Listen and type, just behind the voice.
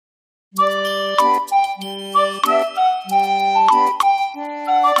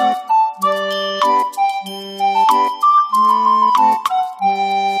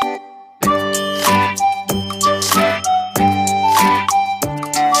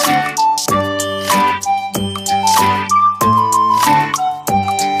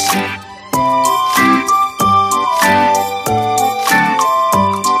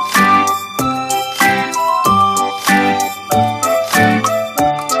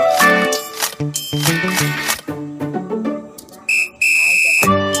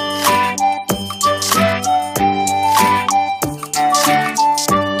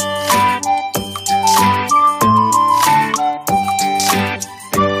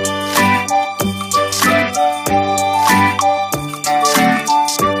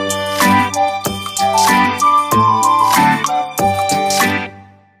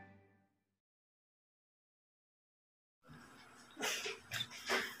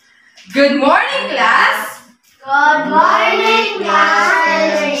Good morning, class. Good morning,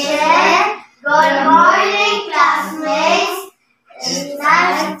 Engr.J. Good morning, classmates. It's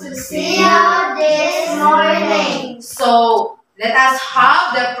nice to see you this morning. So, let us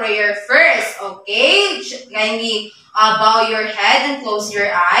have the prayer first, okay? Kindly bow your head and close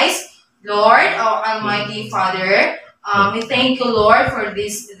your eyes. Lord, our Almighty Father, we thank you, Lord, for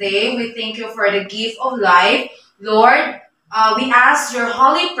this day. We thank you for the gift of life. Lord, we ask your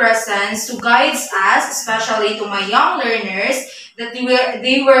holy presence to guide us, especially to my young learners, that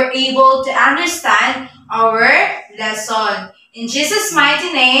they were able to understand our lesson. In Jesus'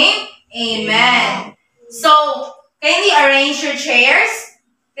 mighty name, amen. So, kindly arrange your chairs.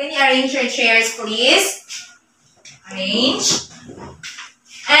 Kindly arrange your chairs, please. Arrange.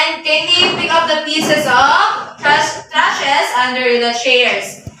 And kindly pick up the pieces of trashes under the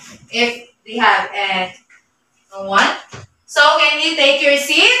chairs, if they have. And no one. So, can you take your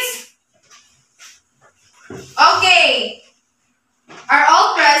seats? Okay. Are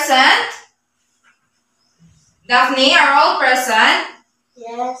all present? Daphne, are all present?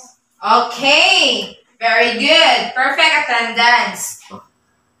 Yes. Okay. Very good. Perfect attendance.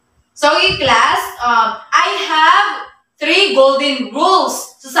 So, in class, I have 3 golden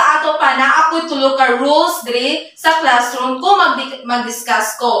rules. So, sa ato pa na ako tulo ka rules diri sa classroom ko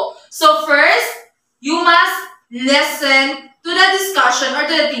mag-discuss ko. So, first, you must listen to the discussion or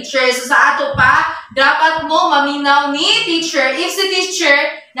to the teacher. So, sa ato pa, dapat mo maminaw ni teacher if si teacher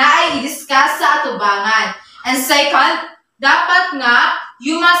na ay i-discuss sa atubangan. And second, dapat nga,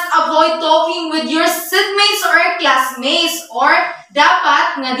 you must avoid talking with your seatmates or classmates, or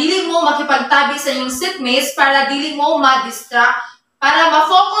dapat nga dili mo makipagtabi sa inyong seatmates para dili mo ma-distract, para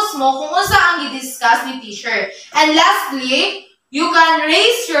ma-focus mo kung unsa ang i-discuss ni teacher. And lastly, you can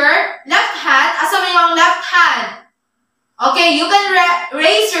raise your left hand. Asa man yung left hand? Okay, you can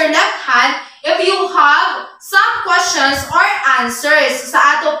raise your left hand if you have some questions or answers. Sa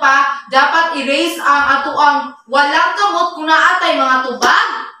ato pa, dapat i-raise ang ato ang walang kamot kung naatay mga tubag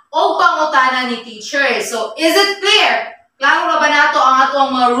o pangutana ni teacher. So, is it clear? Klaro na ba nato ang ato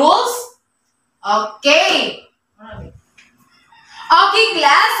ang mga rules? Okay. Okay,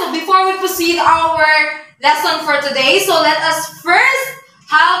 class. So, before we proceed our lesson for today, so let us first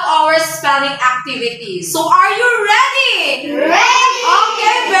have our spelling activity. So, are you ready? Ready!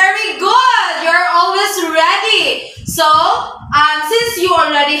 Okay, very good. You're always ready. So, since you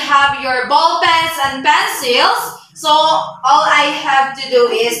already have your ball pens and pencils, so all I have to do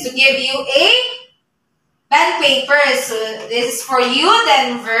is to give you a pen paper. So, this is for you,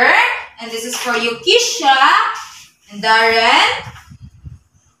 Denver, and this is for you, Kisha, and Darren,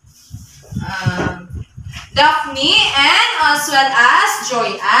 Daphne, and as well as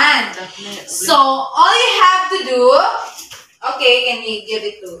Joy-Ann. So, all you have to do, okay, can you give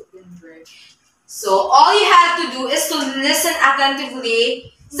it to Denver? So, all you have to do is to listen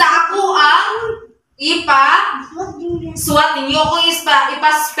attentively sa ako ang suwat ninyo, kung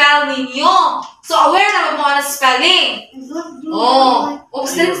ipa-spell ninyo. So, aware na ba mo na spelling? Oh,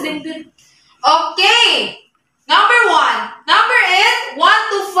 oops, din. Okay, number 1. Number it,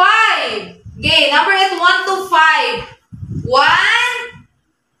 1 to 5. Okay, number it, 1 to 5. 1.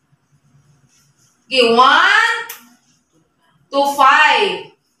 Okay, 1 to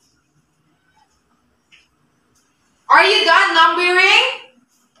 5. Are you done numbering?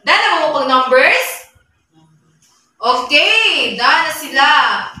 Done na mo pag numbers? Okay, done na sila.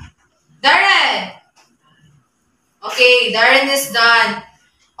 Darren. Okay, Darren is done.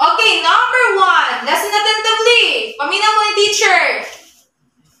 Okay, number 1. Listen attentively. Paminaw mo ni teacher.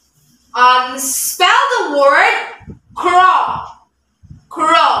 Spell the word crow.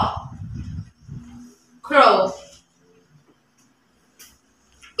 Crow. Crow.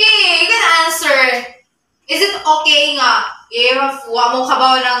 Okay, you can answer. Is it okay nga, if wa mo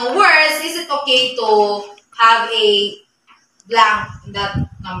kabaw ng words, is it okay to have a blank in that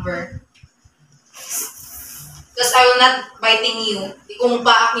number? Because I will not biting you. Di ko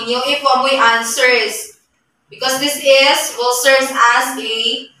mabaak ninyo if wa mo'y answers. Because this will serve as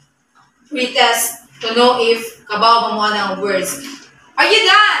a pretest to know if kabaw mo ng words. Are you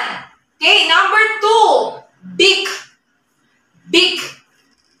done? Okay, number 2. Big. Big.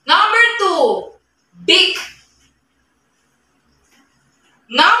 Number 2. Big.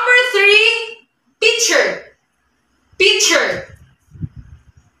 Number 3, pitcher. Pitcher.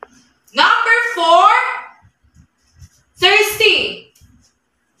 Number 4, thirsty.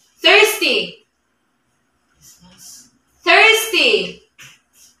 Thirsty. Thirsty.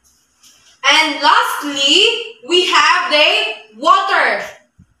 And lastly, we have the water.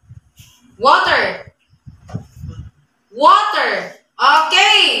 Water. Water.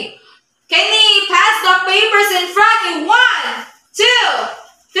 Okay.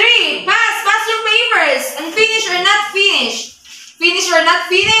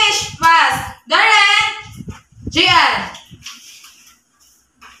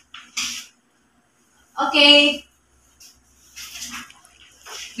 Okay.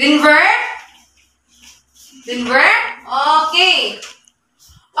 Denver? Denver? Okay.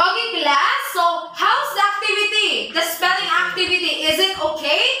 Okay, class. So, how's the activity? The spelling activity, is it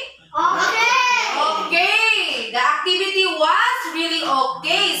okay? Okay. Okay. The activity was really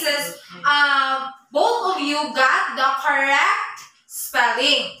okay since both of you got the correct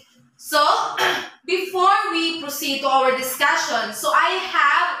spelling. So, before we proceed to our discussion, so I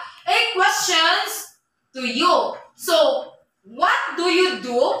have 8 questions to you. So, what do you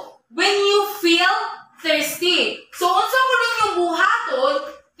do when you feel thirsty? So, unsa ko ninyo buhaton,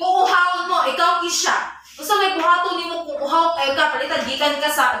 kuuhawon mo, ikaw kisha. Unsa may buhaton nimo kung uhaw kayo ka, palitan, gikan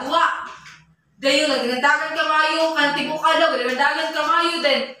ka sa duwa. Dayon, nagdandagan ka mayo, kan tibok ka daw, nagdandagan ka mayo,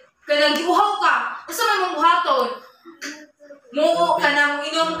 then, kanang giuhaw ka. Unsa may mong buhaton? Mo kanang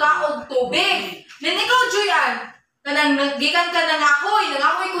inom ka og tubig. Then ikaw, Joyan, kanang gikan ka nangakoy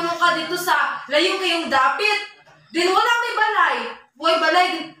kuno ka dito sa layo kayong dapit. Then wala may balay. Buhay balay.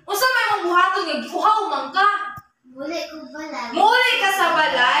 Unsa may mong buhaton nga giuhaw man ka? Muli ko balay. Muli ka sa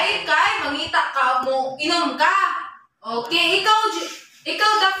balay kay mangita ka mo inom ka. Okay,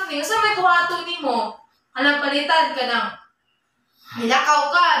 ikaw Daphne, unsa may buhaton nimo? Kanang palitan ka nang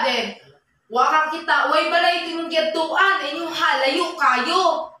hilakaw ka then waka kita, way balay timong giadtuan, inyong halayo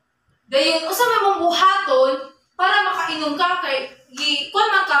kayo. Dayon, usa may mong buhaton para makainom ka kay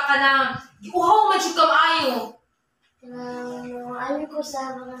kuan man ka kanang giuhaw man jud ka maayo. Ano ko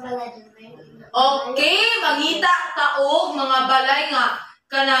sa mga balay din may. Okay, mangita ta og mga balay nga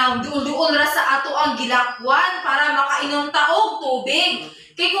kanang duol-duol ra sa ato ang gilakwan para makainom ta og tubig.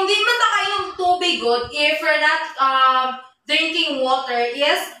 Kay kung di man ta kainom tubig god, if you're not drinking water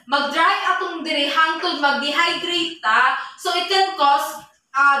is mag-dry atong diri hangtod mag-dehydrate ta, so it can cause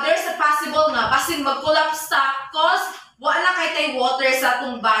there's a possible nga basin mag-collapse ta cause wala kay tay water sa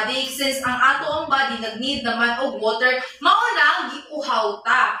atong body since ang ato ang body nag-need naman og water mao nang giuhaw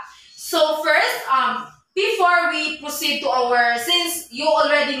ta. So first before we proceed to our, since you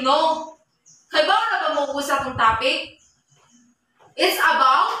already know, kay ba na ba mo usap tong topic? It's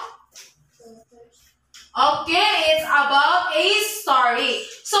about okay, it's about a story.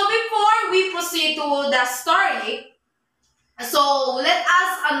 So before we proceed to the story, so let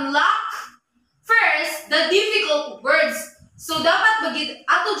us unlock first the difficult words. So dapat bagid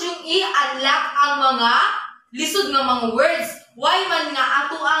ato jung i-unlock ang mga lisod nga mga words. Why man nga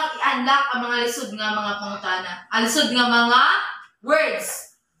ato ang i-unlock ang mga lisod nga mga pangutana? Ang lisod nga mga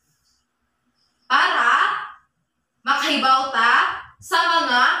words. Para makahibaw ta sa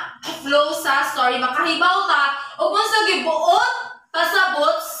mga flow sa story, makahibaw ta o kung sa gibuot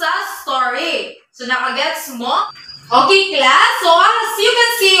pasabot sa story. So nakagets mo? Okay class, so as you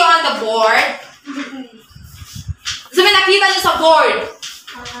can see on the board, so may nakita nyo sa board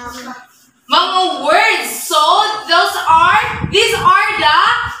mga words. So these are the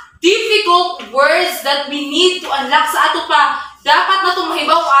difficult words that we need to unlock sa ato pa dapat na itong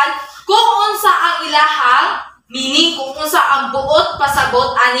mahibawan kung unsa ang ilahang meaning, kung unsa ang buot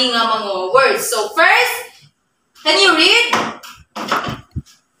pasabot ani nga mga words. So first, can you read?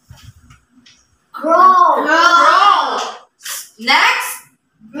 Grow. Grow. Next,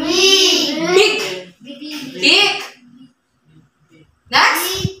 Big. big. Big. Next,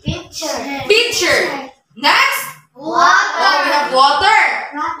 Picture. picture. Next, Water. oh, we have water.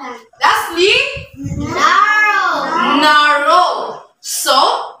 Lastly, Narrow. narrow. So,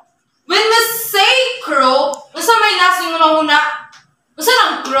 when we say crow, unsa may nasing una-una? Unsa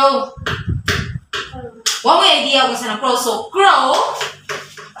ang crow? Wa may idea kung saan ang crow. So, crow,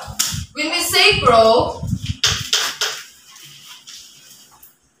 when we say crow,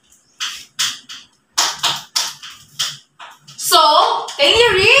 so, can you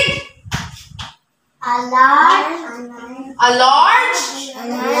read? A large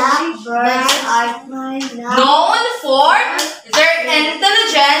birds are known for their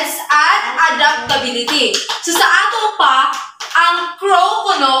intelligence and adaptability. So sa ato pa, ang crow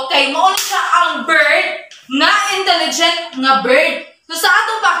kuno kay mao siya ang bird na intelligent nga bird. So sa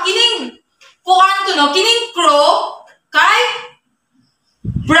ato pa kining kuan kuno kining crow kay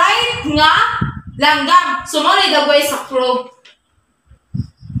bright nga langgam. So mao ni dagway sa crow.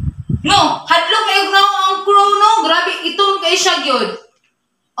 No, hadlok kayo na ang crow no, grabe itong kay siya gyud.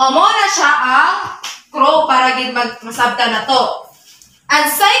 O mo na siya ang crow para gid masabta na to. And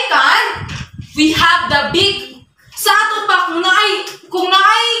second, we have the big. Sa ato pa kung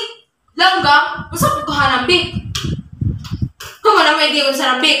naay langgam, unsa pud kuha ng big? Kung wala may idea kung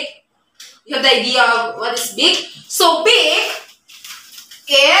saan ang big. You have the idea of what is big? So big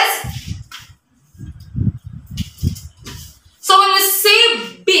is, so when we say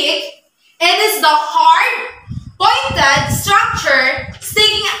big, it is the heart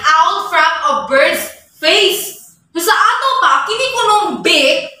bird's face. So sa ato pa, kini kunong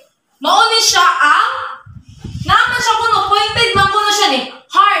big, mauni siya ang naman siya kuno pointed man kuno siya ni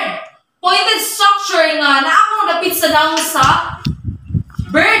hard. Pointed structure nga na akong dapit sa daong sa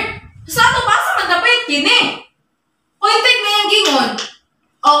bird. Sa ato pa sa man dapit kini. Pointed may ang gingon.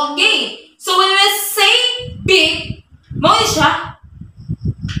 Okay. So when we say big, mauni siya.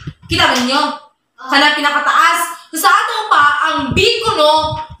 Kita ba ninyo? Kana pinakataas. So sa ato pa, ang big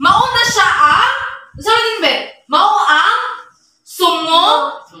kuno, mauna siya ang, sabi din ba? Mao ang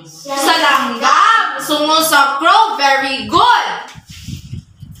sungo sa langgam. Sungo sa crow. Very good.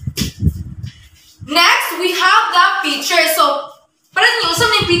 Next, we have the picture. So, parang nyo,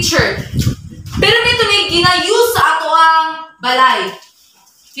 saan may picture? Pero may ito may ginayuse sa ato ang balay.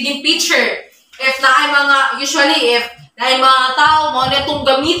 Yung picture. If na ay mga, usually, if na ay mga tao, mo na itong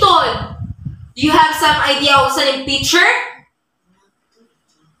gamiton. Do you have some idea kung saan yung picture?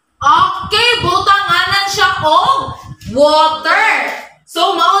 Okay, butanganan siya og water.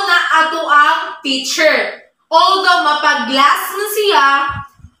 So, mauna ato ang picture. Although mapag-glass na siya,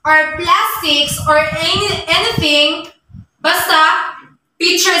 or plastics, or anything, basta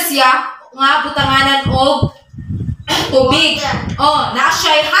picture siya, nga butanganan og tubig. Oh, na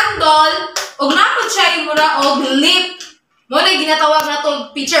siya handle, og napod siya mura og lip. Mo na ginatawag na to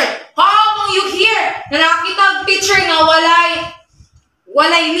picture. How you hear? Na nakakita ang picture nga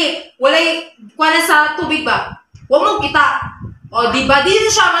walay lip, walay kuha sa tubig ba? Huwag mong kita. O, di ba? Di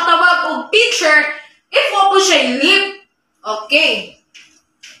siya matawag og picture if wag po siya lip. Okay.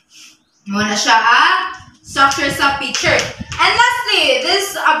 Muna siya structure sa picture. And lastly,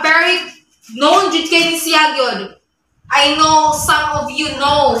 this is a very known jud kay ni siya gyud. I know some of you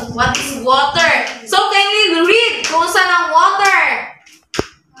know what is water. So kindly read kung saan ang water.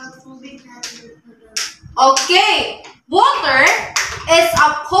 Okay. Water is a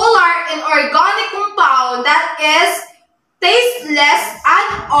polar and organic compound that is tasteless and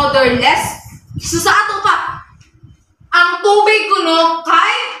odorless. So sa ato pa, ang tubig kuno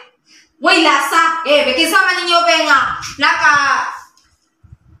kay way lasa. Because sama ninyo pa nga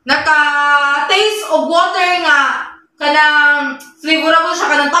naka-taste of water nga kanang flavorable siya,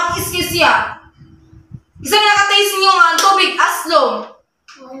 kanang tapis siya. Isa na naka-taste niyo nga ang tubig aslong?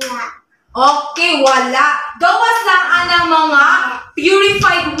 Wala. Okay, wala. Gawas lang anang mga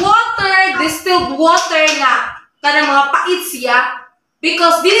purified water, distilled water nga kanang mga pait siya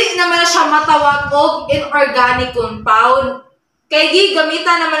because dili naman na siya matawag og inorganic compound. Kay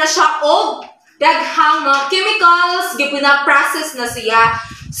gigamitan naman na siya og daghang mga chemicals, gipina-process na siya.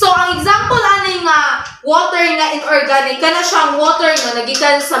 So, ang example anay nga water nga inorganic, kana siyang water nga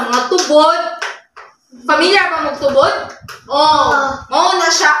nagikan sa mga tubod. Familiar ba mong tubod? Oh, mao na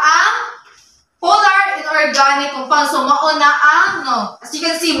siya ang polar inorganic compound. So, mao na ang, as you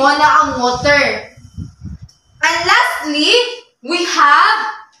can see, mao na ang water. And lastly, we have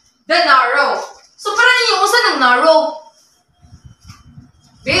the narrow. So, para ninyo, usan ang narrow?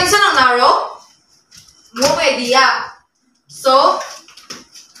 Bigyan usan ang narrow? Mo idea. So,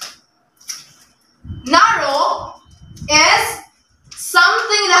 narrow is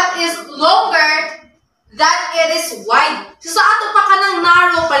something that is longer than it is wide. So, sa ato pa ka ng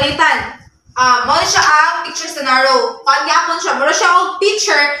narrow palitan. Muna siya ang picture sa narrow. Pagyapon siya. Muna siya ang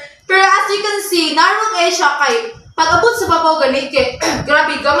picture. Pero as you can see, narrow kayo siya kay pag-abot sa babaw ganit kay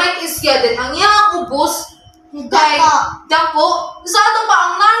grabe, gamay isya din. Ang iyang ubos kay dako. Sa ato pa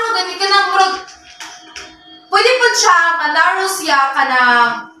ang narrow ganit ka ng murag pwede po siya narrow siya ka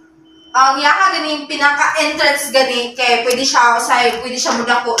ng ang yaka ganing pinaka-entrance gani kay pwede siya pwede siya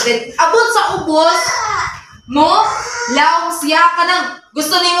mudako. Then abot sa ubos mo lawom siya ka ng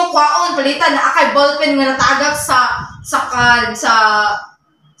gusto nimo kwaon palitan na akay ballpen nga natagak sa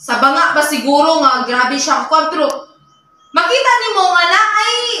banga ba siguro nga grabe siya kuan pero makita nimo nga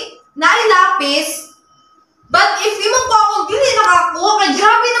naay lapis but if imo kwaon dili nakakuha kay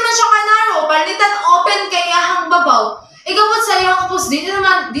grabe naman siya kanaro palitan open kay ahang babaw. Igawat sa iyang upos, di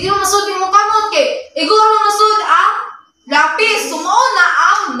naman masud yung kamot kay. Igawat mo masud ang lapis. Sumuo na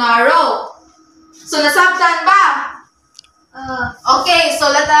ang narrow. So, nasabtan ba? Okay,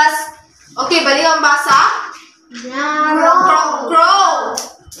 so let us... Okay, balik ang basa. Narrow. Crow.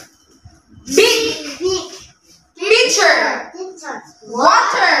 Big. Picture.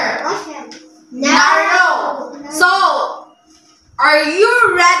 Water. Narrow. So, are you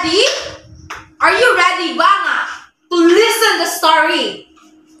ready? Are you ready ba nga? To listen the story.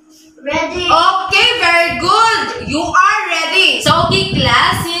 Ready. Okay, very good. You are ready. So, okay,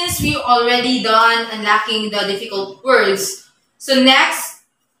 class, since we already done unlocking the difficult words, so next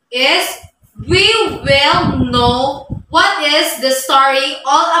is we will know what is the story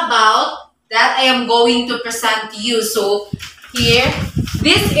all about that I am going to present to you. So here,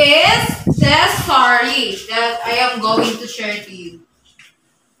 this is the story that I am going to share to you.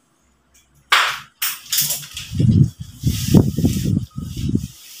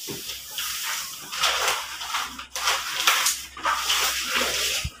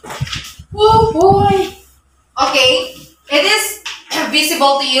 Oh boy! Okay, it is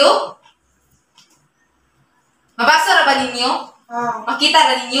visible to you? Mabasa na ba ninyo? Makita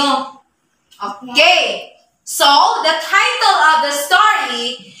na ninyo? Okay. So, the title of the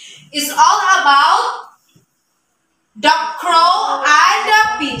story is all about the crow and the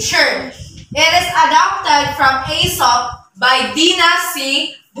pitcher. It is adapted from Aesop by Dina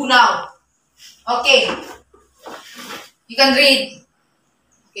C. Bunao. Okay. You can read.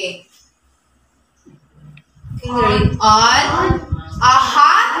 Okay. On a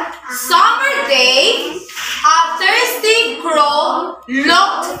hot summer day, a thirsty crow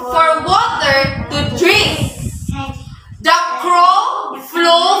looked for water to drink. The crow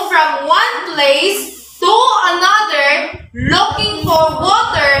flew from one place to another looking for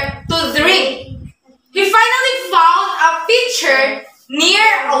water to drink. He finally found a pitcher near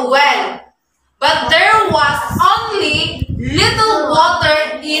a well, but there was only little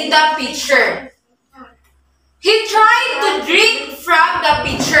water in the pitcher. He tried to drink from the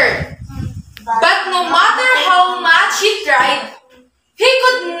pitcher, but no matter how much he tried, he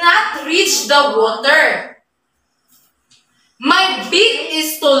could not reach the water. My beak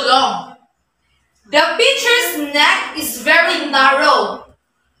is too long. The pitcher's neck is very narrow.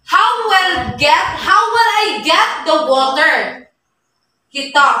 How will I get the water?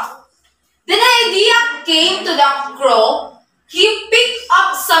 He thought. Then an idea came to the crow. He picked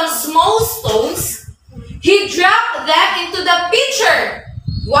up some small stones. He dropped them into the pitcher,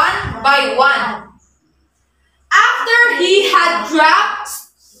 one by one. After he had dropped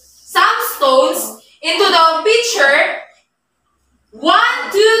some stones into the pitcher, 1,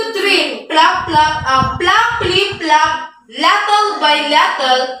 2, 3, plop, plop, plop, plip, plop, little by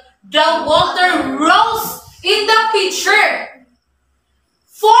little, the water rose in the pitcher.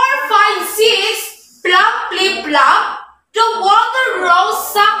 4, 5, 6, plop, plip, plop, the water rose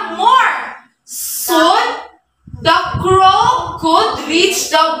some more. Soon, the crow could reach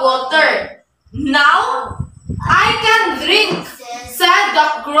the water. Now, I can drink, said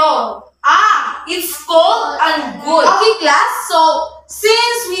the crow. Ah, it's cold and good. Okay, class. So,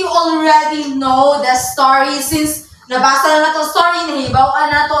 since we already know the story, since nabasa na nato story, nahibawan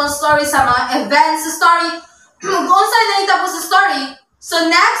na nato ang story sa mga events sa story, kung saan nahitapos sa story, so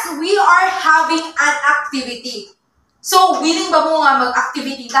next, we are having an activity. So, willing ba mo nga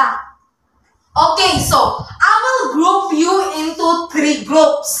mag-activity ta? Okay, so, I will group you into 3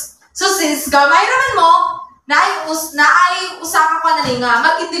 groups. So, since gamay naman mo, naay usaka ko na nga,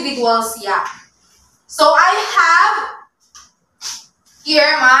 mag-individual siya. So, I have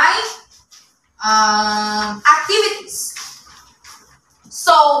here my activities.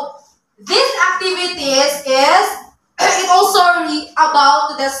 So, these activities is, it also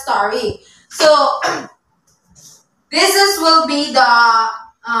about the story. So, will be the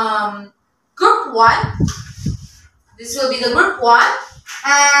group 1. This will be the group 1.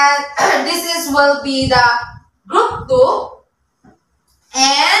 And will be the group 2.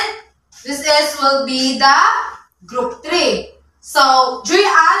 And will be the group 3. So,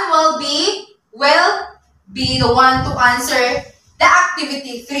 Drian will be the one to answer the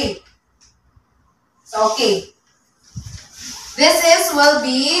activity 3. So, okay. Will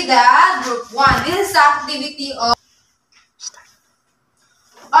be the group 1. This is the activity of...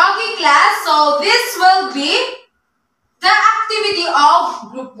 Okay, class. So, this will be the activity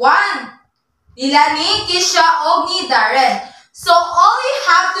of group 1. Nila ni Kisha o ni Darren. So, all you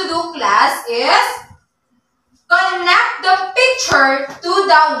have to do, class, is connect the picture to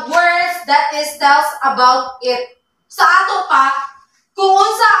the words that tells about it. Sa ato pa, kung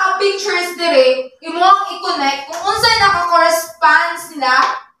unsa ang pictures dire, imo ang i-connect kung unsa naka-correspond sila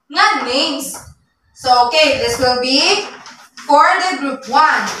nga names. So, okay, this will be for the group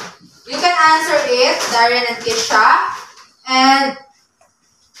 1. You can answer it, Darren and Kisha. And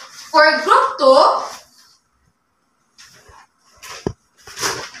for group 2,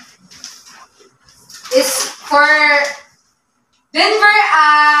 is for Denver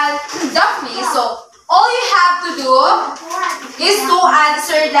and Daphne. So, all you have to do is to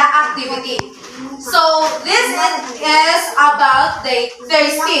answer the activity. So, this is about the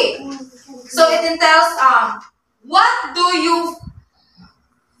thirsty. So, it entails, what do you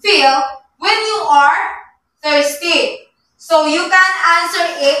feel when you are thirsty? So, you can answer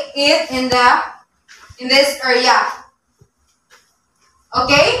it in this area.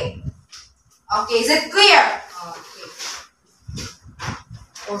 Okay? Okay, is it clear? Okay.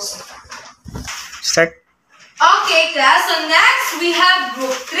 Also. Start. Okay, class. So next we have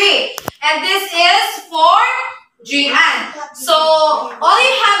group 3. And this is for Jian. So all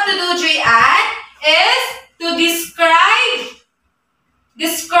you have to do, Jian, is to describe the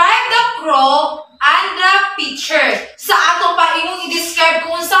crow and the picture. Sa ato pa imong i-describe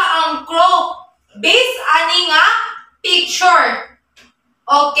kung sa ang crow based ani nga picture.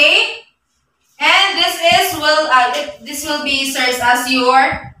 Okay? And this will be serves as your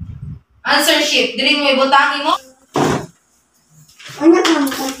answer sheet. Dili mo ibutang imo. Now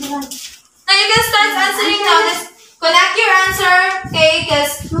you can start answering now. Just connect your answer, okay?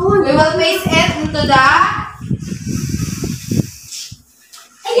 Because we will paste it into the.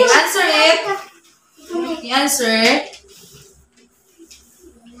 You answer it. You answer it.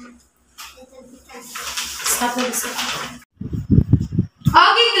 Stop it.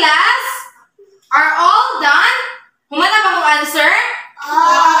 Okay, class. Are all done? Humana ba mong answer?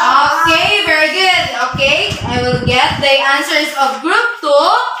 Okay, very good. Okay, I will get the answers of group 2.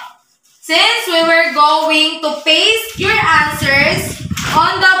 Since we were going to paste your answers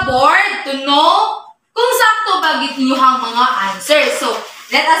on the board to know kung sakto ba gitnyuhang mga answers. So,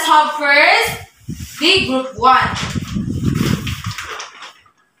 let us have first the group 1.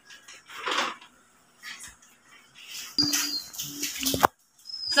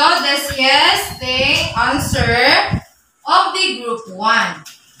 So, this is the answer of the group 1.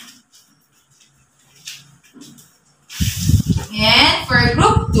 And for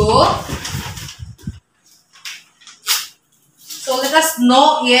group 2, so let us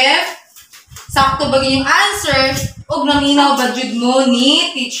know if sakto ba yung answer o naminaw ba jud mo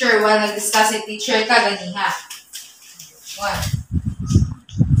ni teacher while nag-discuss si teacher ka ganiha. 1.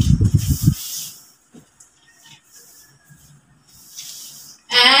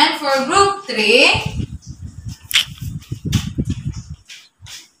 And for group 3,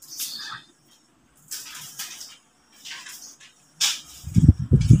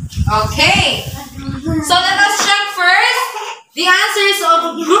 okay. So let us check first the answers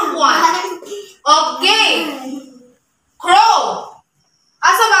of group 1. Okay. Crow.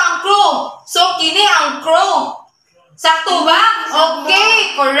 Asa ba ang crow? So kini ang crow. Sakto ba?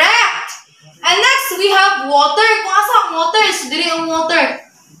 Okay, correct. And next we have water. Kung asa ang water? So dili ang water.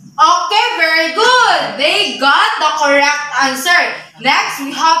 Okay, very good. They got the correct answer. Next we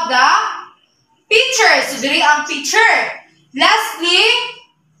have the picture. So dili ang picture. Lastly,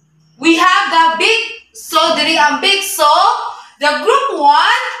 we have the big. So dili ang big. So the group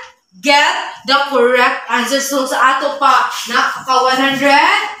 1 get the correct answer. So sa ato pa nakaka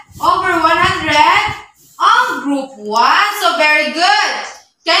 100 over 100 ang group 1. So very good.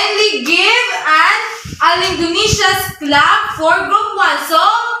 Kindly give an Alindonesia's clap for group 1. So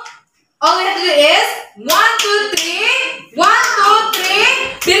all we have to do is 1, 2, 3. 1, 2, 3.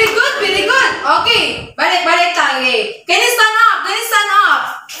 Very good, very good. Okay, balik tayo. Can you stand up? Can you stand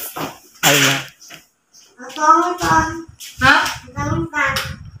up? Ayun. Ha? Madam,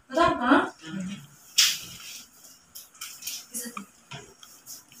 ha?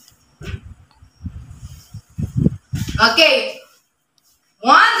 Okay. 1,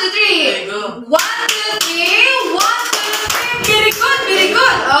 2, 3. 1, 2, 3. 1, 2, 3. Very good, very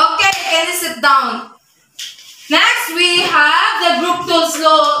good. Okay, can you sit down? Next, we have the group 2. So,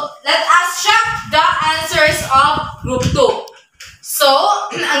 let us check the answers of group 2. So,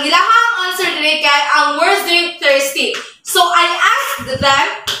 ang ilahang answer diri kay ang words diri thirsty. So, I asked them,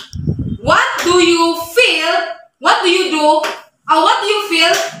 what do you feel? What do you do? What do you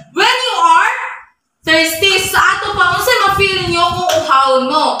feel when you are thirsty? Sa ato pa, unsay ma-feel niyo kung uhawon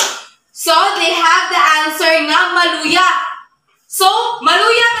mo? So, they have the answer nga maluya. So,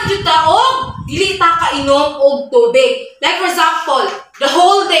 maluya man jud ta og dili ta kainom og tubig. Like for example, the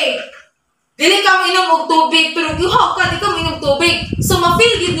whole day dili ka minom og tubig pero ihaw ka di ka minom tubig. So,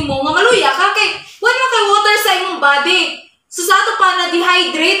 ma-feel gid nimo nga maluya ka kay wala kay water sa imong body. So, sa ato pa na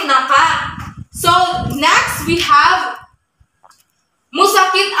dehydrate na ka. So, next we have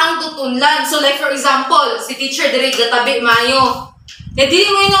musakit ang tutunlan. So like for example, si teacher diri gatabi mayo. Dili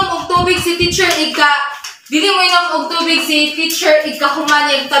mo inom og tubig si teacher dili mo inom og tubig si teacher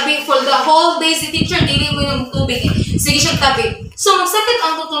humana tabi for the whole day si teacher dili mo inom og tubig. Sige siya tabi. So magsakit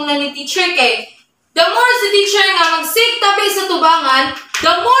ang tutunlan ni teacher kay the more si teacher nga magsig tabi sa tubangan,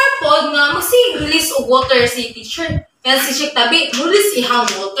 the more pod nga magsig release og water si teacher. Kaya si Sheikh tabi, release ihang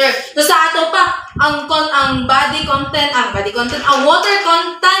water. So sa ato pa, ang water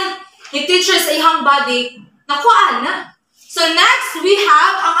content ni teacher sa ihang body, nakuhaan na. So next, we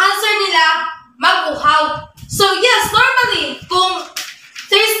have ang answer nila, mag-uhaw. So yes, normally, kung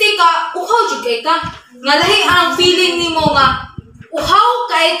thirsty ka, uhaw jud kay ka. Nga lahi ang feeling nimo nga uhaw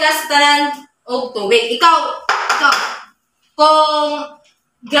kay ka sa tanan og tubig. Ikaw. Kung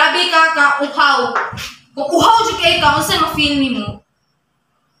grabe ka uhaw. Kung uhaw jud kay ka, unsa ma-feel nimo?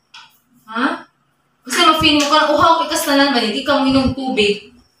 Ha? Unsa ma-feel nimo kung uhaw kay ka sa tanan ba di ka minom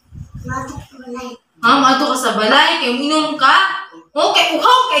tubig? Mato ko balay. Maadto ka sa balay kay minom ka. Okay,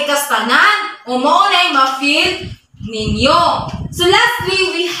 uhaw kay ka sa tanan. O mao na ma-feel ninyo. So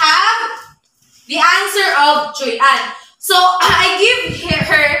lastly, we have the answer of Joy-Ann. So I give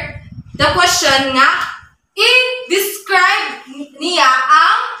her the question nga, i-describe niya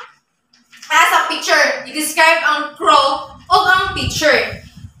ang as a picture. I-describe ang crow o ang picture.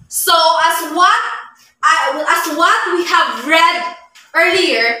 So as what we have read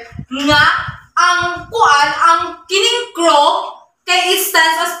earlier nga ang kining crow kay it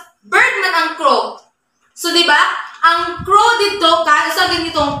stands as bird man ang crow. So di ba? Ang crow dito sa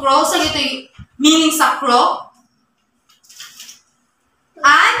ganitong crow, sa ganito meaning sa crow.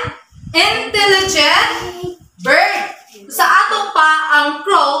 An intelligent bird. Sa ato pa ang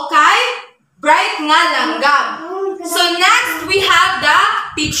crow kay bright nga langgam. So next we have the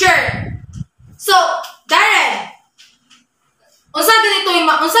picture. So Darren, unsa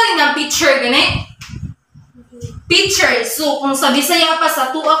ang picture gani? Picture. So kung sa Bisaya pa sa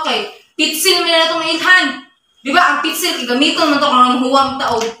tuwa kay pitsil man na itong ilhan. Di ba ang pitsil gamiton man to kung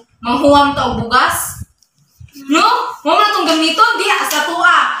manghuwam ta og bugas? No? Mo man itong gamiton diha sa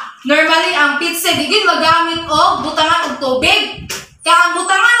tuwa. Normally ang pitsil digid magamit og butangan og tubig. Kaya ang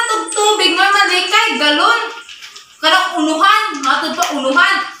butangan og tubig normally kay galon. Kanang unuhan, matod pa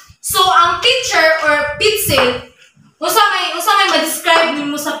unuhan. So ang pitcher or pitsil, unsa may ma-describe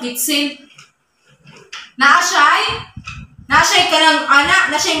nimo sa pitsil? Naa siya kanang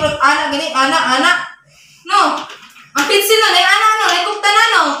ana, na siya ana gani ana. No. Ang pitsil na nay ana no, nay kuptanan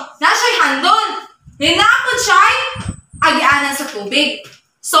no. Na siya handon. Hinapod siya agianan sa tubig.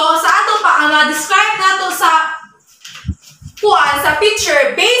 So sa ato pa ang ma-describe nato sa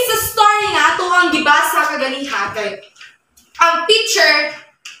picture based sa story nga ato ang gibasa kaganiha kay ang picture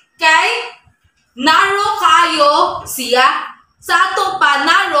kay narrow kayo siya. Sa ato pa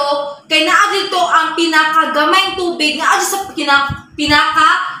narrow kay naa dito ang pinakagamay tubig nga sa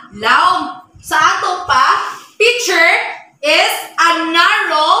pinakalaom. Sa ato pa picture is a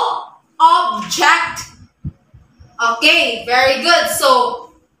narrow object. Okay, very good.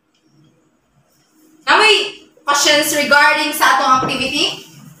 So now may questions regarding sa atong activity?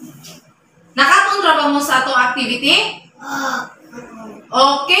 Nakatun ra ba mo sa atong activity?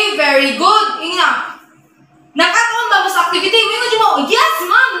 Okay, very good. Ingna. Nakatuon ba mo sa activity? Mingon mo, yes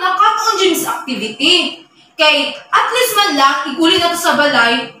ma'am, nakatuon dyan sa activity. Kay at least man lang, iguli na to sa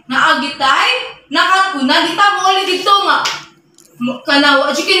balay, na agitay, nakatuna, kita mo ulit dito nga.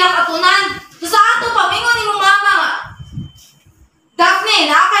 Kanawa, dyan kayo nakatunan. So sa ato pa, mingon ni mong mama nga. Daphne,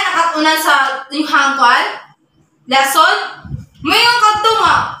 nakakay nakatunan sa yung hangkwan? Lesson? Mingon ka to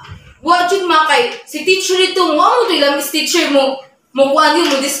nga. Wajud makay, si teacher ito, mo ito ilang teacher mo. Mukuan yun,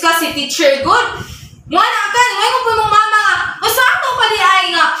 mo discuss si teacher good. Mwana ka, ngayon po mong mama nga, o sa atong pali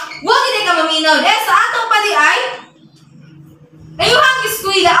ay nga, huwag hindi ka maminaw. Sa atong pali ay, ayuhang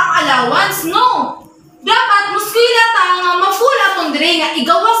iskwila ang allowance, no. Dapat, muskwila ta nga, ma-full atong dire nga,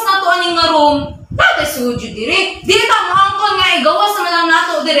 igawas na to aning nga room, tatay sudyo dire. Dili ta mo angkon nga, igawas naman lang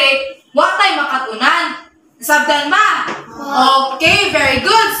nato dire, wag tayo makatunan. Sabdan ba? Okay, very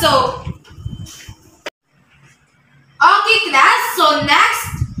good. So, okay class, so next,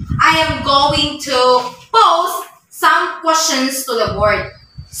 I am going to pose some questions to the board.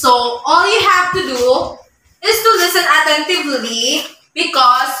 So, all you have to do is to listen attentively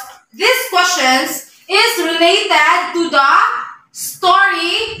because these questions is related to the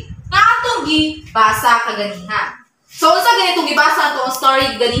story na atong gibasa kaganiha. So, unsa ganitong gibasa atong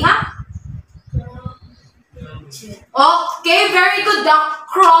story ganiha? Okay, very good. The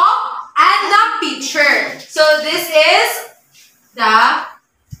crow and the picture. So, this is the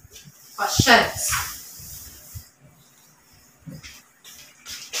questions.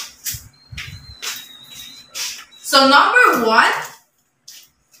 So number 1,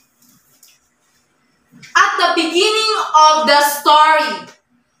 at the beginning of the story,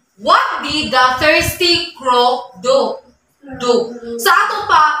 what did the thirsty crow do? Sa ato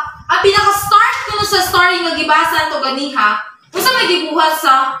pa, ang pinaka-start kuno sa story nga gibasa to ganiha, unsa may gibuhat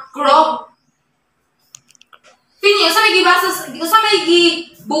sa crow? Pinyo, unsa may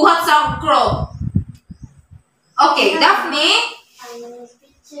gibuhat sa crow? Okay, Daphne?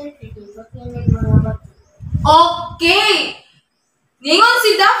 Okay. Ningon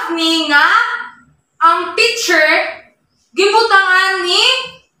si Daphne nga ang picture gibutangan ni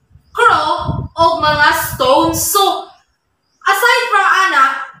crow o mga stones. So, aside from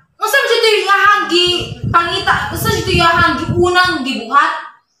ana, unsa man dito yung iyahang pangita, unsa dito yung iyahang unang gibuhat?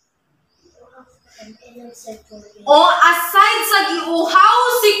 O aside sa giuhaw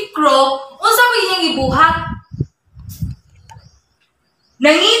si crow, unsa man iyang gibuhat?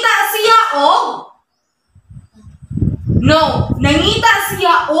 Nangita siya og nangita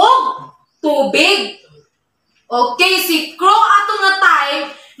siya og tubig. Okay, si crow ato nga time,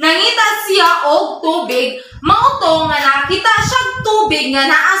 nangita siya og tubig, mao to nga nakita siya tubig nga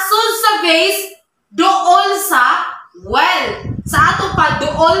naasod sa vase dool sa well. Sa ato pa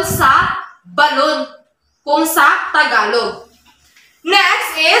dool sa balon kung sa Tagalog.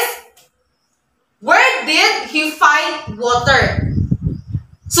 Next is, where did he find water?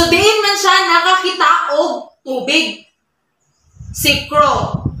 So diin man siya nakakita og tubig. Si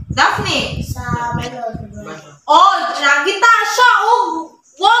crow. Daphne. Sa balon. Oh, nakita siya og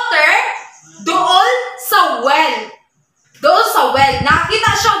water dool sa well. Dool sa well.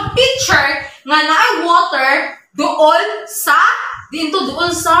 Nakita siya og picture nga naay water dool sa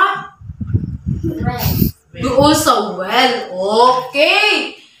dool sa well.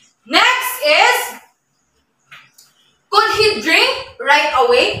 Okay. Next is, could he drink right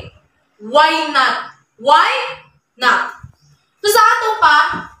away? Why not? Why not? So sa ato pa,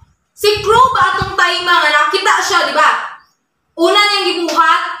 si crow ba atong time nga nakita siya, di ba? Una niyang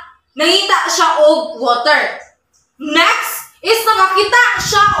gibuhat, nangita siya og water. Next is nakakita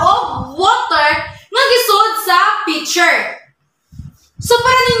siya og water nga gisod sa pitcher. So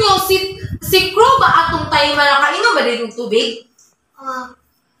para ninyo, si crow ba atong time nga nakainom ba din ng tubig?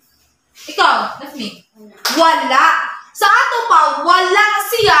 Ikaw, Daphne? Wala. Sa ato pa, wala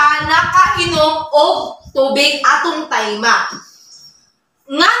siya nakainom og tubig atong time.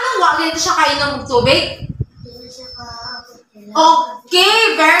 Nga nang wala siya kainom og tubig? Okay,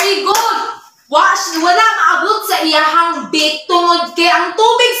 very good. Wala maabot sa iyahang big tungod kay ang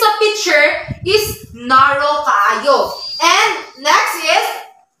tubig sa pitcher is narrow kaayo. And next is,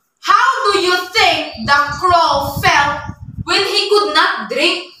 how do you think the crow felt when he could not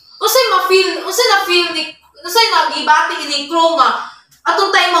drink? Usay nagibati ini crow nga atong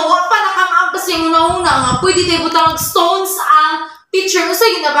time wa pa nakamaampas yung una nga pwede tayo butang stones ang pitcher.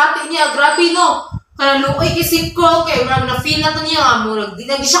 Usay ginabati niya, grabe no. Kana luoy kay si crow kay murag na feel na to niya nga murag di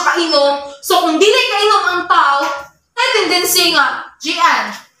na siya kainom. So kung dili kainom ang tao, may tendency nga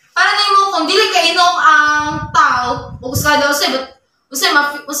Gian. Para nimo kung dili kainom ang tao, ug kada usay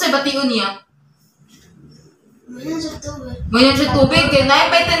bation niya. Ngayon siya tubig, kaya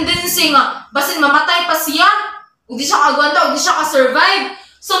naipay tendency nga, basin mamatay pa siya, o di siya kagwanta, o di siya ka-survive.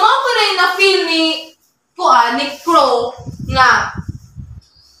 So, mga ko na yung na-feel ni crow, nga,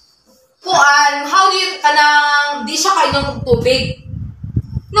 how do you, di siya kainom ng tubig?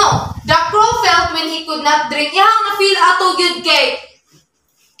 No, the crow felt when he could not drink, yung na-feel ato yun kay,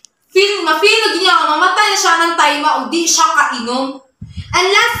 ma-feel na niya, mamatay na siya ng time, o di siya kainom. And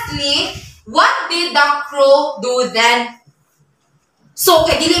lastly, what did the crow do then? So,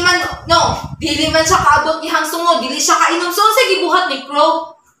 kay dili man siya kaabot ihang sungod, dili siya kainom. So, sige buhat ni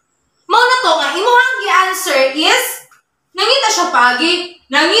crow. Mao na to nga, imuhang gi-answer is, nangita siya pagi,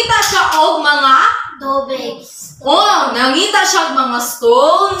 nangita siya og mga tubig. Nangita siya og mga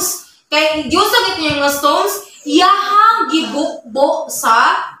stones. Kay Diyos sagit niya mga stones, iyahang gibukbo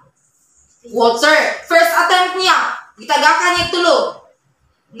sa water. First attempt niya, gitagakan niya tulo.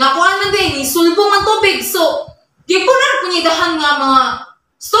 Nakuha man din, sulbong ang tubig. So, gipunar po niya dahan nga mga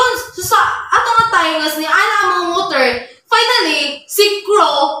stones. So, sa atong nga tayo nga ni ana ang water, finally, si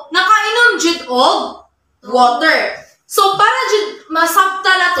crow nakainom jud og water. So, para jud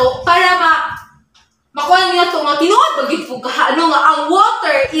masabta na to, para makuha niya to nga tinuod ba gid po nga ang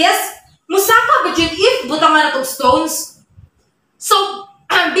water is musaka ba jud if butang na to stones. So,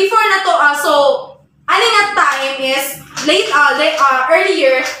 before na to, ano nga time is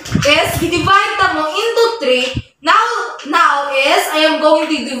earlier is divide ta mo into 3. Now is I am going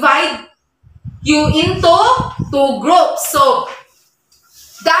to divide you into 2 groups. So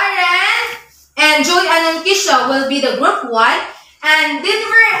Darren and Joy and Kisha will be the group 1 and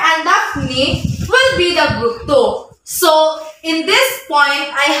Denver and Daphne will be the group 2. So in this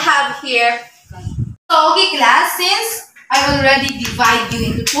point I have here, so okay class, since I already divide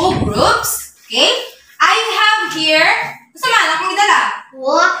you into 2 groups, okay? I have here, sama na akong idala?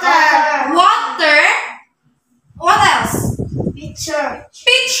 Water. What else?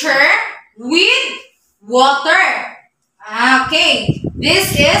 Pitcher with water. Okay.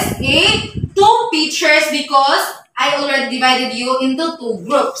 This is a 2 pitchers because I already divided you into 2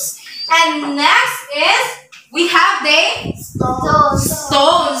 groups. And next is we have the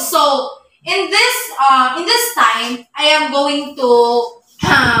stones. So in this time, I am going to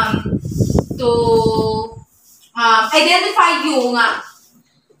identify you nga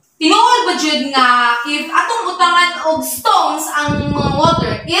tinuod ba jud nga if atong butangan og stones ang mga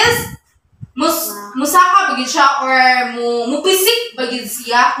water is musaka bagid siya or mupisik bagid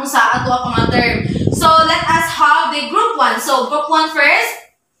siya kung sa ato ang mga term. So let us have the group 1. So group 1 first.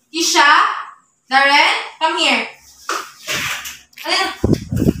 Kisha, Darren, come here.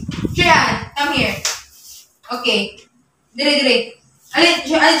 Jian, come here. Okay. Dire.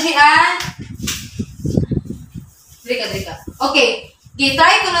 Jian. Dire ka. Okay.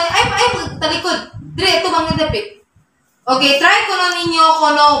 Try ko na ay talikod. Dire ito bang dapit. Okay, try ko na ninyo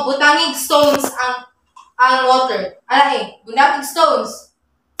kono butangig stones ang water. Butangig stones.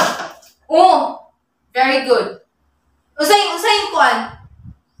 Oh, very good. Usay kuan.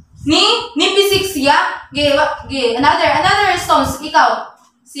 Ni pisik siya. Another stones ikaw.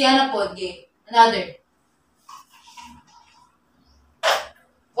 Siya na pod another.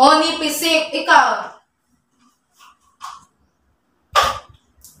 Oh, ni pisik ikaw.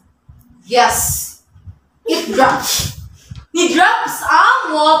 Yes. It drops. It drops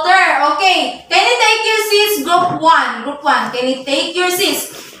ang water. Okay. Can you take your seats, group 1? Group 1. Can you take your seats?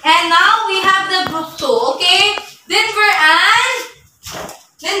 And now we have the group 2. Okay. Denver.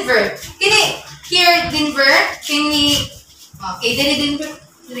 Can you here, Denver? Can you... Okay. Denver.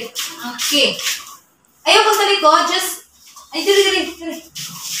 Okay. Ayaw pag talikod. Just... Dili.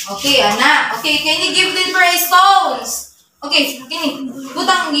 Okay, Ana. Okay. Can you give Denver a stones? Okay, kini.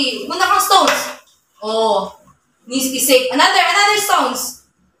 Butang kang stones. Oh, nispisik. Another stones.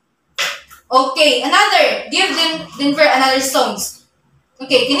 Okay, another. Give Denver another stones.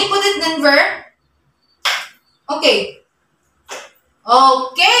 Okay, can you put it Denver? Okay.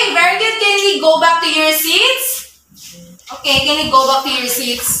 Okay, very good. Can you go back to your seats? Okay, can you go back to your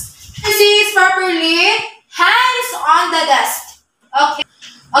seats? Your seats properly. Hands on the desk. Okay.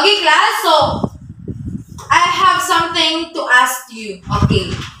 Okay, class. So, I have something to ask you. Okay.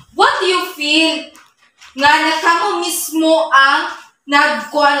 What do you feel nga nakamo mismo ang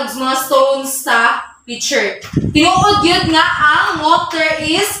nagkuan og mga stones sa picture? Tinuod yun nga ang water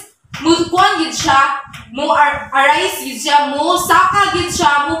is mukuan yun siya, mo arise yun siya, mo saka yun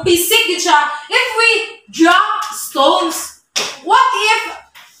siya, mo pisik yun siya. If we drop stones, what if,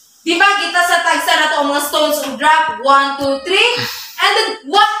 di ba kita sa tagsa na to mga stones drop 1, 2, 3, and then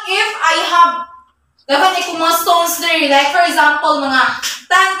what if I have dapat ay mga stones there, like for example, mga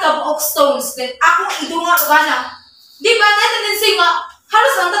 10 kabuok stones, then akong idunga ko na. Di ba, na-tendency nga,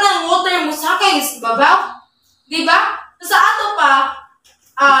 halos ang tanang water mo sa kayo is babaw. Di ba? Sa ato pa,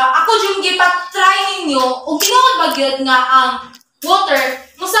 ako yung gipat-try ninyo, o ginoon bagyod nga ang water,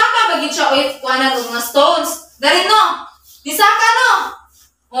 musaka bagyod siya, o kuha na mga stones. Dari no? Nisaka no?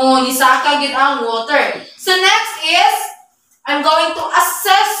 O, nisaka gyud ang water. So next is, I'm going to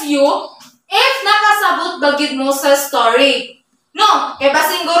assess you if nakasabot bagid mo sa story. No, kay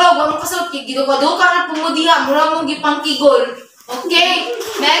basin guro, wa mo kasabot kay giduka-duka na pumudiha, mura mong gipangkigol. Okay,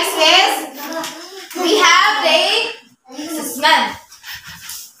 next is we have the assessment.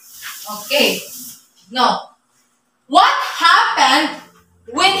 Okay. No. What happened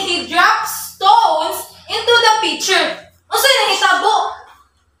when he dropped stones into the pitcher? Unsay nahitabo?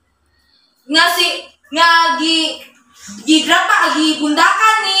 Gidrapa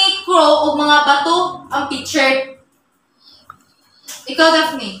bundakan ni Crow og mga bato ang pitcher. Ikaw,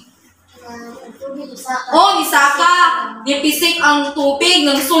 Daphne. Oh, nisaka. Nipisik ang tubig,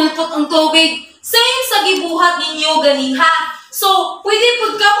 nagsulpot ang tubig. Same sa gibuhat ninyo ganiha. So, pwede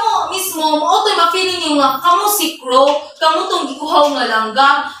pud kamo mismo, mautoy ma-feeling niyo nga kamo si Crow, kamo tong gikuhaw nga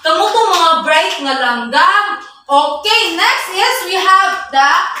langgam, kamo tong mga bright nga langgam. Okay, next is we have the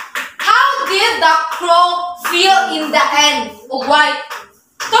how did the crow feel in the end? O why?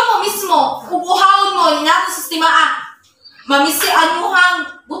 Kamo mismo, ubuhawon mo, nato sa simaan. Mamisi anuhang,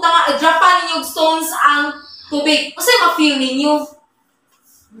 buta nga, drapan ninyo stones ang tubig. Masay ma-feel ninyo?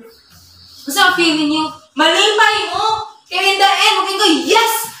 Masay ma-feel ninyo? Malipay mo. Kaya in the end, maging ko,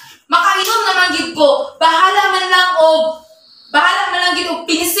 yes! Makainom naman gid ko. Bahala man lang gid og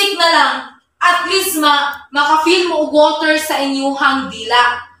pinisik na lang. At least maka-feel mo og water sa inyuhang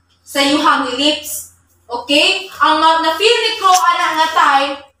dila. Sa inyuhang lips. Okay? Ang na-feel ni Crow ana nga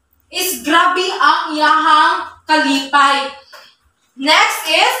time is grabe ang iyahang kalipay. Next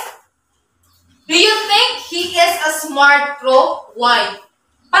is, do you think he is a smart crow? Why?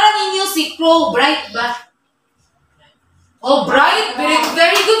 Para ninyo si Crow, bright ba? Oh, bright.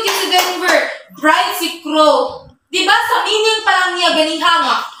 Very good kasi Denver. Bright si Crow. Diba sa meaning pa lang niya ganiha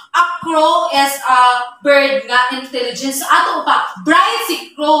nga, a crow is a bird nga intelligence. Ato pa, bright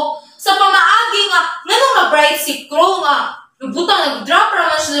si crow. Sa pamaagi nga, ngano na bright si crow nga. Nag-drop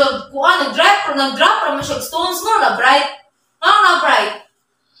raman siya, nag-drop raman siya stones. Ngano na bright? Ngano na bright?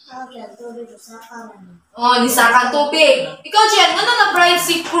 Okay, tubig usapan na. Oh, nisakan tubig. Ikaw, Jen, ngano na bright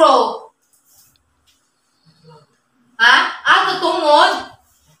si crow? Ha? Ato tungod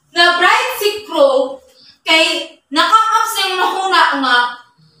na bright si crow kay nakakap sa yung nahuna nga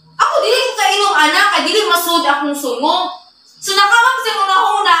ako dili ko kainom anak kay dili masud akong sungo. So nakakap sa yung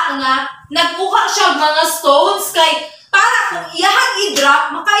nahuna nga nagkuha siya og mga stones kay para kung iyahang i-drop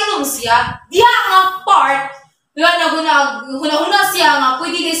makainom siya. Diha nga part nga naguna siya nga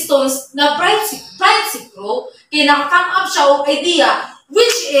pwede di stones na bright si crow kay nakakam up siya og idea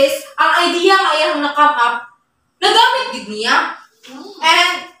which is ang idea nga iyang nakam up nagamit gid niya.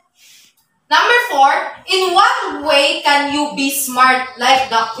 And number 4, in what way can you be smart like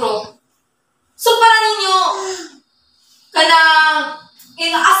the crow? So para ninyo kanang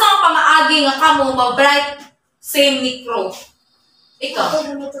in asang pamaagi nga kamo ma-bright same ni crow. Ikaw.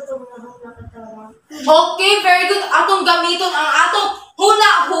 Okay, very good. Atong gamiton ang atong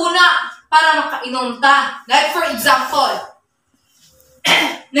huna-huna para makainom ta. Like for example,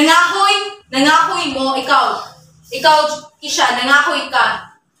 nangahoy mo ikaw, Kisha, nangahoy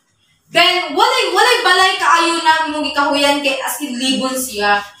ka. Then, walay balay kaayo na imong gikahuyan kay as in libon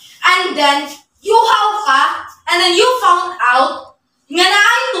siya. And then, yuhaw ka, and then you found out nga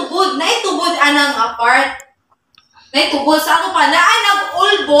naitubod anang apart. Naitubod sa ano pa, naay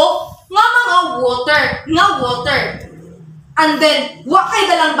nag-ulbo nga mga water. And then, wakay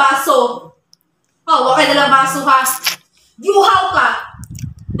dalang baso. Wakay dalang baso ha. Yuhaw ka.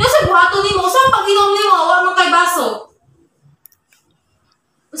 Nasa buhato nimo, saan pag-inom nimo, wa man kay baso?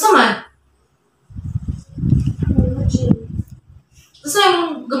 Unsa man? Unsa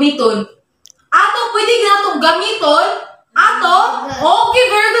yung gamiton? Ato, pwede ginatong gamiton? Ato? Okay,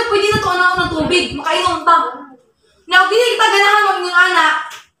 very good. Pwede na ito anak ng tubig. Makainom ta. Now, dili kita ganahan mag-ingon anak.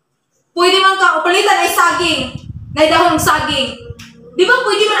 Pwede man ka, palitan ay saging. Na dahon ng saging. Di ba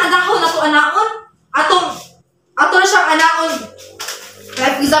pwede man adahon na ito anaon? Ato na siyang anaon.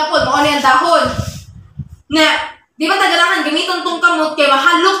 Like example, mauna yung dahon. Na, di ba tagalahan, gamiton tong kamot kay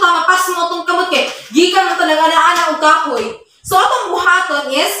mahalok ta, mapas mo tong kamot kay gikan mo talaga na ana og kahoy. So, atong buhaton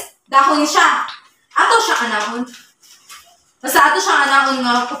is, dahon siya. Ato siya anahon. Basta ato siya anahon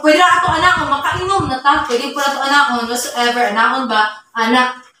nga, pwede na ato anahon, makainom na ta, pwede po na ito anahon, whatsoever, anahon ba,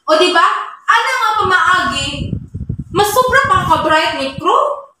 anak. O di ba? Ana nga pamaagi, mas sobra pa ka-bright ni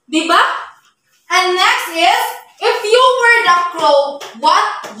crow. Di ba? And next is, if you were the crow,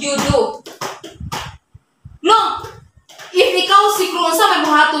 what you do? No. If ikaw si crow, sa may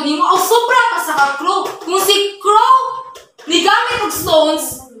buhaton nimo, o sobra pa sa ka-crow. Kung si crow, nigamit og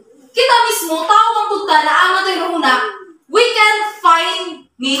stones, kita mismo, tao ang punta na amat ay una, we can find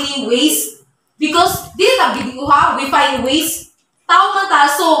many ways. Because, di na video ha, we find ways. Tao man ta,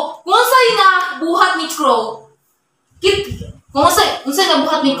 so, kung sa'y na buhat ni crow, kung sa'y na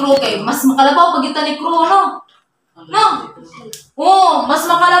buhat ni crow kayo, mas makalabaw pagkita ni crow, no? No? Oo, mas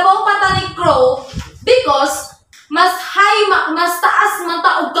makalabaw pa ta ni crow because mas taas man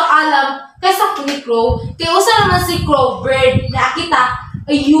ta og kaalam kaysa ni crow. Kaya usa naman si crow bird na kita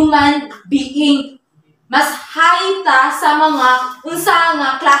a human being. Mas high ta sa mga unsa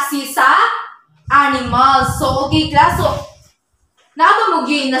nga klase sa animals. So okay class, so naaba mo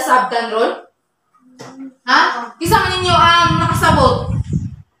gyud nasabtan ron? Ha? Kisa man ninyo ang nakasabot.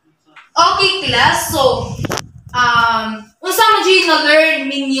 Okay class, so unsa man gyud na learn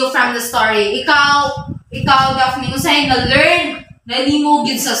ninyo from the story? Ikaw Daphne, unsa na learn na nimo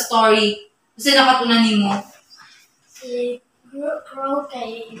gyud sa story? Unsa nakatunan nimo? Si crow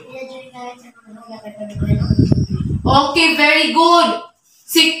kay Okay, very good.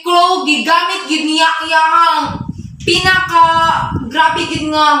 Si crow gigamit gid niya iyang pinaka grabe gid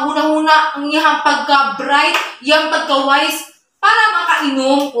nga huna-huna ang iyang pagka-bright, iyang pagka-wise para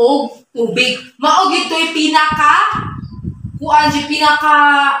makainom og tubig. Mao gid toy pinaka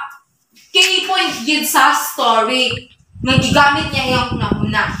key point gid sa story nga gigamit niya iyang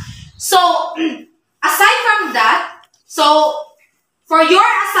huna-huna. So, aside from that, so for your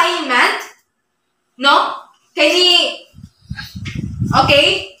assignment, no? Okay,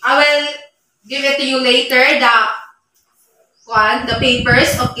 I will give it to you later, the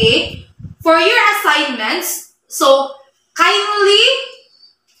papers, okay? For your assignments, so kindly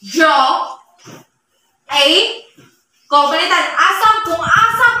draw a balitan, kung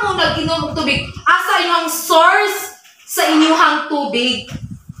asa mo nag-inom og tubig, asa yung source sa inyong tubig.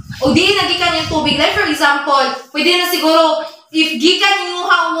 O di nagikan yung tubig. Like for example, pwede na siguro, if gikan inyong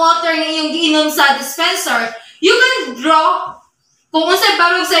water nga iyong giinom sa dispenser, you can draw kung unsay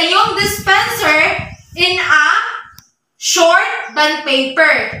barog sa iyong dispenser in a short bond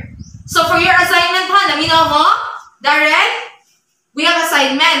paper. So for your assignment ha, naminaw mo? Darren? We have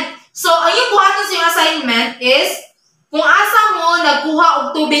assignment. So ang iyong buhaton sa iyong assignment is kung asa mo nagkuha og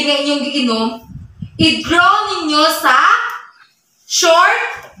tubig nga inyong giinom, i-draw ninyo sa short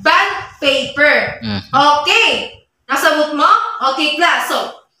bond paper. Okay. Nasabot mo? Okay, class.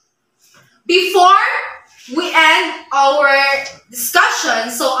 So, before we end our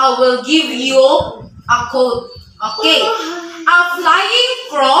discussion, so I will give you a quote. Okay. A flying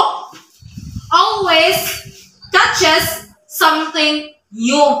frog always catches something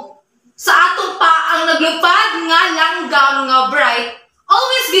new. Sa ato pa ang naglupad nga langgam nga bright,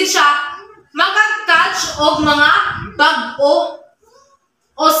 always gid siya makakatch og mga bag-o.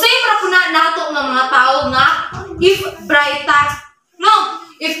 O same ra puna nato nga mga tao nga if brighta, no?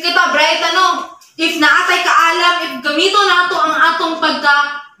 If kita brighta, no? If naatay kaalam, if gamito nato ang atong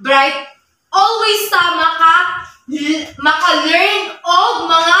pagka-bright, always ta maka-learn og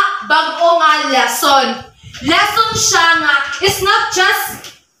mga bag-o nga lesson. Lesson siya nga, it's not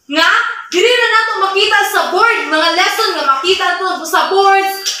just nga, dili na nato makita sa board, mga lesson nga makita to sa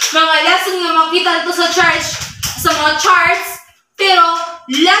boards, mga lesson nga makita to sa church, sa mga charts, pero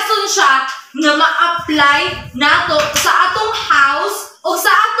lesson siya nga ma-apply nato sa atong house o sa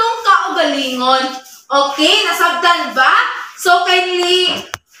atong kaugalingon. Okay, nasabtan ba? So kindly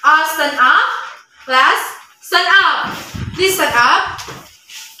stand up, class. Stand up. Please stand up.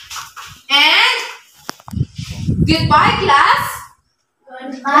 And goodbye, class.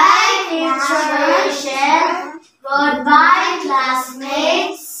 Goodbye, teacher. Goodbye,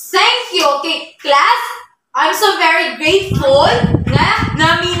 classmates. Thank you. Okay, class, I'm so very grateful nga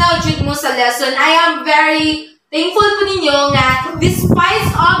naminaw jud mo sa lesson. I am very thankful po ninyo nga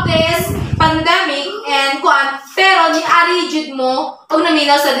despite of this pandemic and kuan, pero ni-ari jud mo og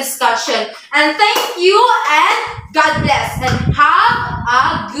naminaw sa discussion. And thank you and God bless and have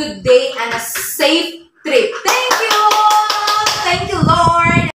a good day and a safe